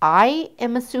I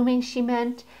am assuming she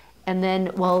meant. And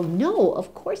then, well, no,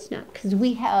 of course not, because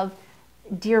we have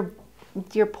dear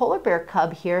polar bear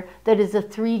cub here that is a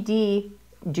 3D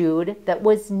dude that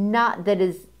was not, that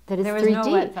is there was 3D.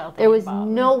 no wet felting there was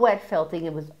involved. no wet felting.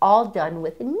 It was all done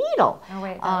with a needle. Oh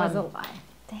wait, that was a lie.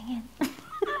 Dang it.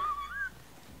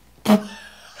 It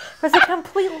was a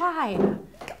complete lie.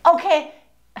 Okay.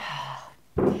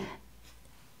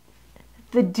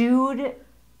 The dude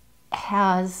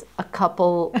has a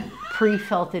couple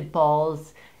pre-felted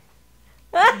balls.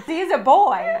 He's a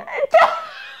boy.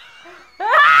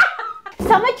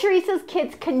 Some of Teresa's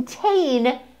kits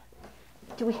contain,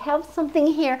 do we have something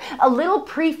here? A little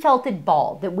pre-felted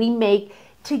ball that we make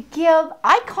to give,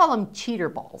 I call them cheater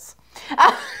balls.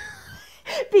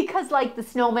 Because like the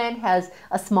snowman has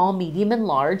a small, medium, and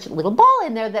large little ball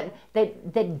in there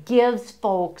that gives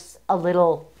folks a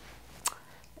little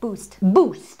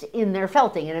boost in their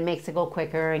felting, and it makes it go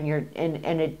quicker, and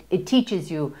it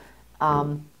teaches you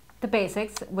the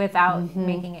basics without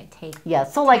making it take. Yeah,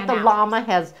 so like 10 the hours. llama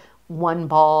has one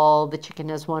ball, the chicken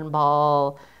has one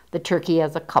ball, the turkey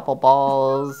has a couple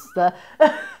balls, the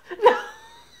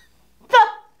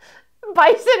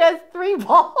bison has 3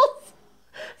 balls,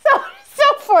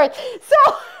 so forth. So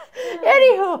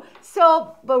anywho,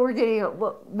 but we're getting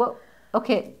what?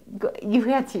 Okay, you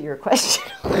answer your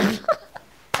question.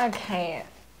 Okay.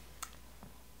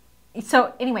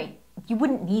 So anyway, you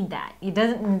wouldn't need that.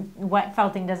 Wet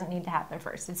felting doesn't need to happen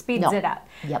first. It speeds it up,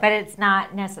 but it's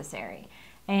not necessary.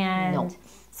 And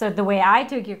so the way I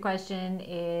took your question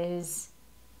is,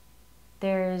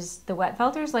 there's the wet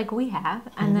felters like we have,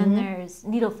 and then there's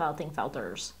needle felting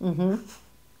felters.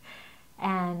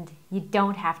 And you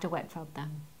don't have to wet felt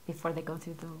them before they go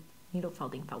through the needle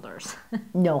felting felters.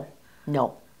 No.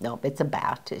 Nope, it's a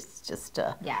bat. It's just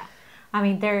a... Yeah. I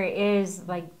mean, there is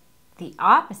like the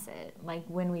opposite, like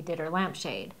when we did our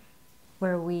lampshade,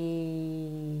 where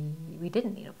we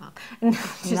didn't needle felt.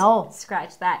 No.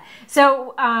 Scratch that.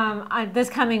 So this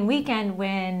coming weekend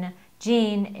when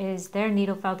Jean is there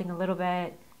needle felting a little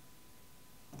bit.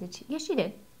 Did she? Yes, she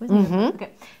did.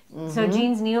 Okay. So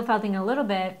Jean's needle felting a little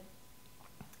bit,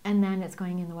 and then it's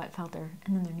going in the wet felter,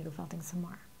 and then they're needle felting some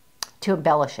more. To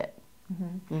embellish it.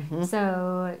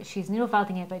 So she's needle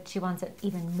felting it, but she wants it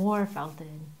even more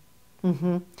felted.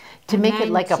 To make it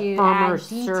like a firmer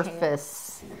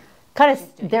surface. Kind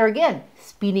of, there again,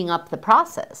 speeding up the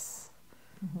process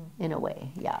in a way,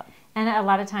 yeah. And a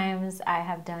lot of times I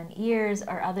have done ears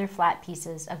or other flat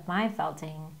pieces of my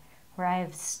felting where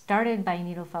I've started by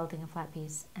needle felting a flat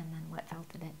piece and then wet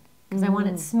felted it because I want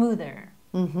it smoother.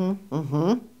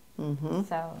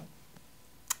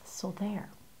 So there.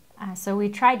 So we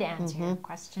tried to answer your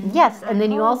question. Yes, and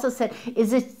then you also said,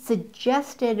 is it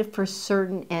suggested for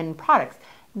certain end products?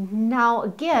 Now,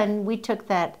 again, we took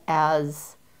that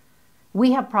as,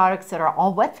 we have products that are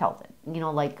all wet felted, you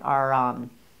know, like our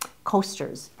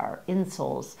coasters, our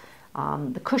insoles,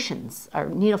 the cushions, our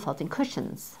needle felting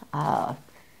cushions.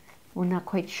 We're not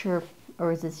quite sure,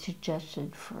 or is it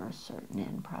suggested for certain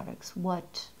end products?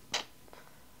 What?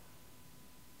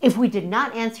 If we did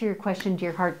not answer your question,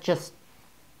 dear heart, just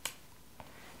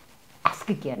ask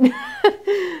again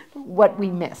what we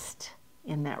missed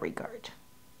in that regard.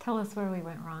 Tell us where we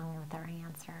went wrong with our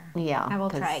answer. Yeah. I will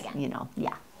try again. You know,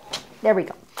 yeah. There we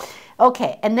go.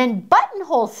 Okay, and then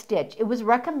buttonhole stitch. It was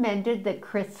recommended that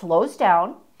Chris slows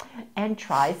down and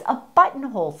tries a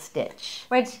buttonhole stitch.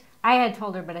 Which I had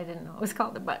told her, but I didn't know it was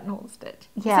called a buttonhole stitch.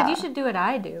 She Yeah. said, you should do what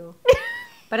I do.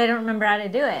 But I don't remember how to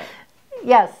do it.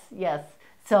 Yes, yes.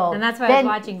 So And that's why I was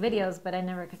watching videos, but I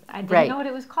didn't know what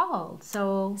it was called.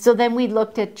 So then we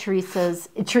looked at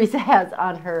Teresa has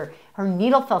on her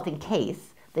needle felting case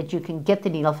that you can get the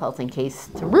needle felting case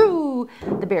through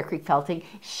the Bear Creek Felting.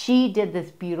 She did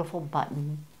this beautiful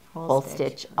buttonhole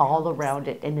stitch all around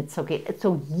it, and it's okay.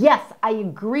 So yes, I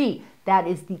agree. That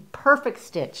is the perfect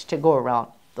stitch to go around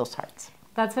those hearts.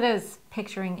 that's what I was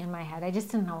picturing in my head. I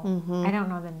just didn't know. I don't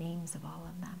know the names of all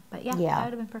of them. But yeah, that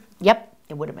would have been perfect. Yep,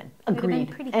 it would have been. Agreed.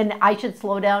 Been pretty and I should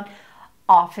slow down.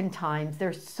 Oftentimes,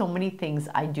 there's so many things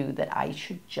I do that I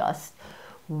should just,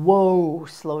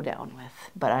 slow down with.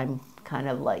 But I'm kind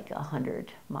of like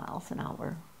 100 miles an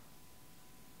hour.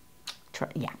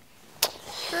 Yeah.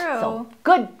 True. So,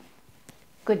 good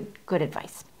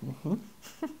advice.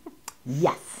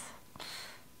 Yes.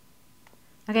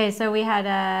 Okay, so we had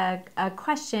a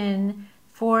question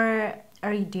for,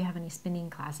 do you have any spinning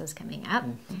classes coming up?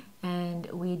 And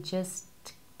we just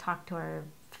talked to our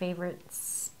favorite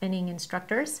spinning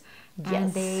instructors,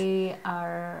 and they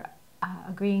are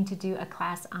agreeing to do a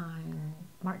class on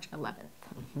March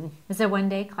 11th. It's a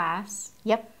one-day class.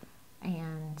 Yep.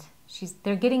 And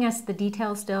they're getting us the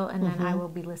details still, and then I will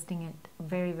be listing it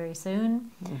very, very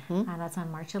soon. That's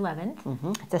on March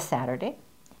 11th. It's a Saturday.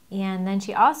 And then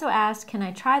she also asked, can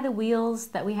I try the wheels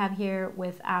that we have here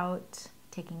without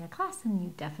taking a class? And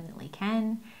you definitely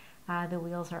can. The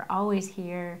wheels are always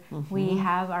here. We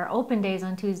have our open days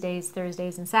on Tuesdays,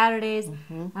 Thursdays, and Saturdays.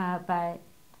 But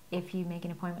if you make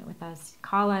an appointment with us,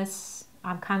 call us.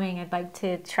 I'm coming. I'd like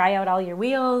to try out all your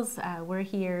wheels. We're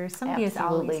here. Somebody is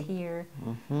always here.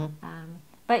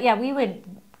 But yeah,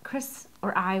 Chris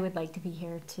or I would like to be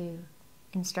here to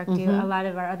instruct you. A lot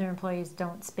of our other employees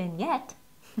don't spin yet.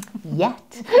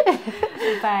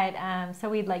 But so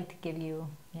we'd like to give you,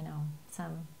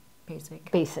 some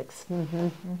basics.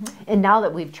 And now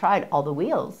that we've tried all the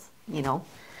wheels,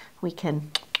 we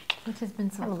can which has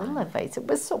been so have a little fun. advice. It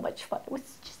was so much fun. It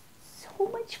was just so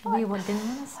much fun. We didn't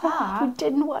want to stop. We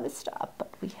didn't want to stop,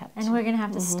 but we had to. And we're going to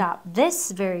have to stop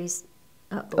this very...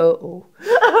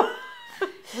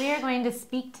 We are going to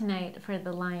speak tonight for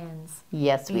the Lions.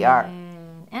 Yes, we are.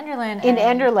 In Enderlin. In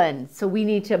Enderlin. So we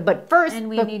need to, but first... And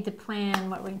we need to plan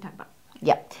what we're going to talk about.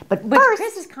 Yeah. But Which first...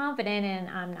 Chris is confident and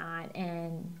I'm not,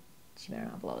 and she better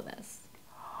not blow this.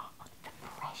 The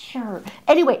pressure.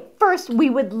 Anyway, first we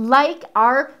would like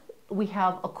we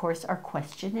have, of course, our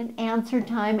question and answer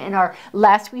time. And our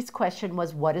last week's question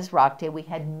was, what is Rock Day? We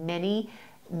had many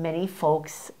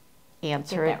folks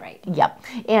answer Get it. that right. Yep.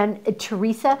 And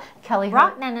Teresa Kelly. No.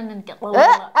 Back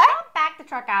the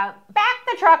truck out. Back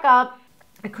the truck up.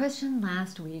 The question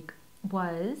last week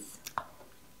was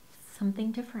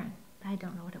something different. I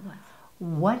don't know what it was.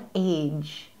 What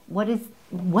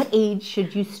age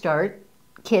should you start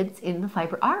kids in the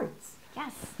fiber arts?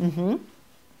 Yes.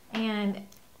 And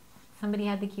somebody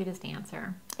had the cutest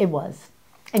answer. It was.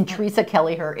 And Teresa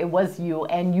Kelleher, it was you,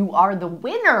 and you are the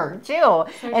winner too. So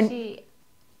and she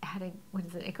had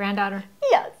a granddaughter?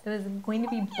 Yes. It was going to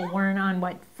be born on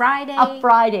what, Friday? A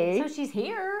Friday. So she's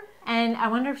here, and I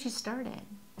wonder if she started.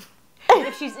 And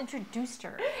if she's introduced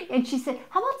her. And she said,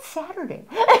 "How about Saturday?"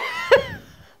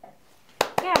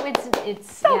 Yeah,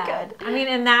 it's so yeah. good.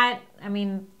 I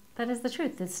mean, that is the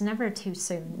truth. It's never too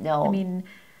soon. No. I mean,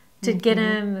 to get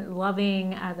him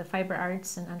loving the fiber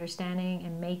arts and understanding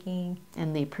and making.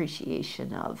 And the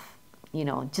appreciation of,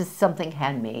 just something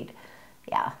handmade.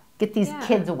 Yeah. Get these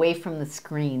kids away from the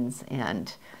screens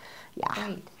and, yeah.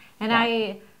 Right. And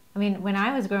I mean, when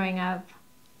I was growing up,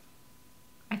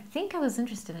 I think I was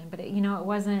interested in it, but it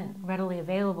wasn't readily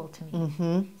available to me.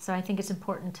 Mm-hmm. So I think it's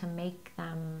important to make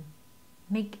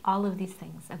all of these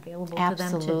things available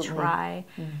Absolutely. to them to try.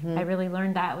 Mm-hmm. I really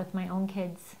learned that with my own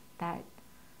kids, that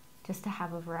just to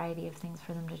have a variety of things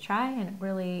for them to try, and it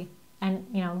really, and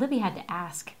Libby had to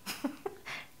ask,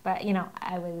 but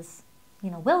I was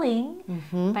willing,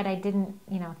 Mm-hmm. but I didn't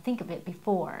think of it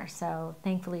before. So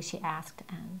thankfully she asked,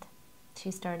 and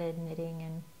she started knitting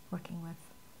and working with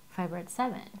fiber at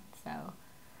 7. So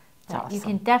but Awesome. You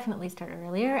can definitely start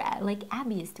earlier, like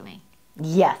Abby is doing.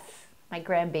 Yes. My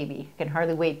grandbaby. I can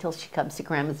hardly wait till she comes to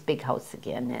Grandma's big house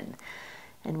again,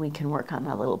 and we can work on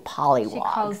a little pollywog She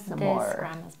calls some this more.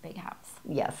 Grandma's big house.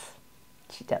 Yes,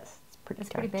 she does. It's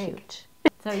pretty big. Cute.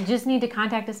 So you just need to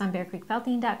contact us on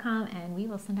bearcreekfelting.com and we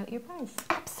will send out your prize.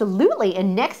 Absolutely.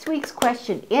 And next week's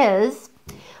question is,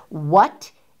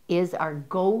 what is our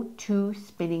go-to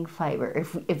spinning fiber?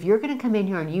 If you're going to come in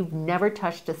here and you've never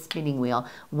touched a spinning wheel,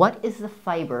 what is the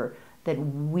fiber that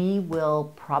we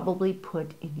will probably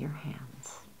put in your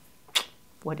hands?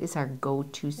 What is our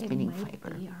go-to spinning fiber? It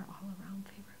might be our all-around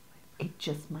favorite fiber. It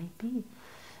just might be.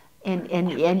 And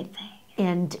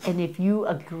if you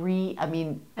agree, I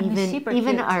mean, And the sheep are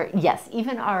even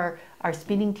cute. our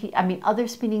spinning other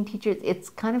spinning teachers, it's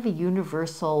kind of a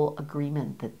universal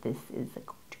agreement that this is a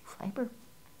go-to fiber.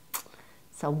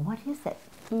 So what is it?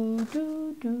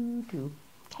 Okay.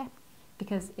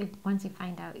 Because once you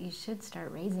find out, you should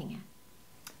start raising it.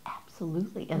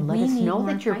 Absolutely. And We let us need know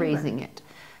more that you're fiber. raising it,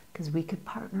 because we could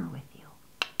partner with you.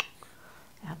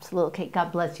 Absolutely. Okay,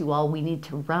 God bless you all. We need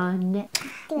to run.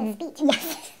 Do a speech.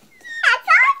 Yes. That's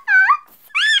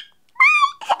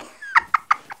all, folks.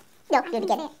 No, do it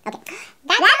again. Okay.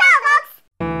 That's all.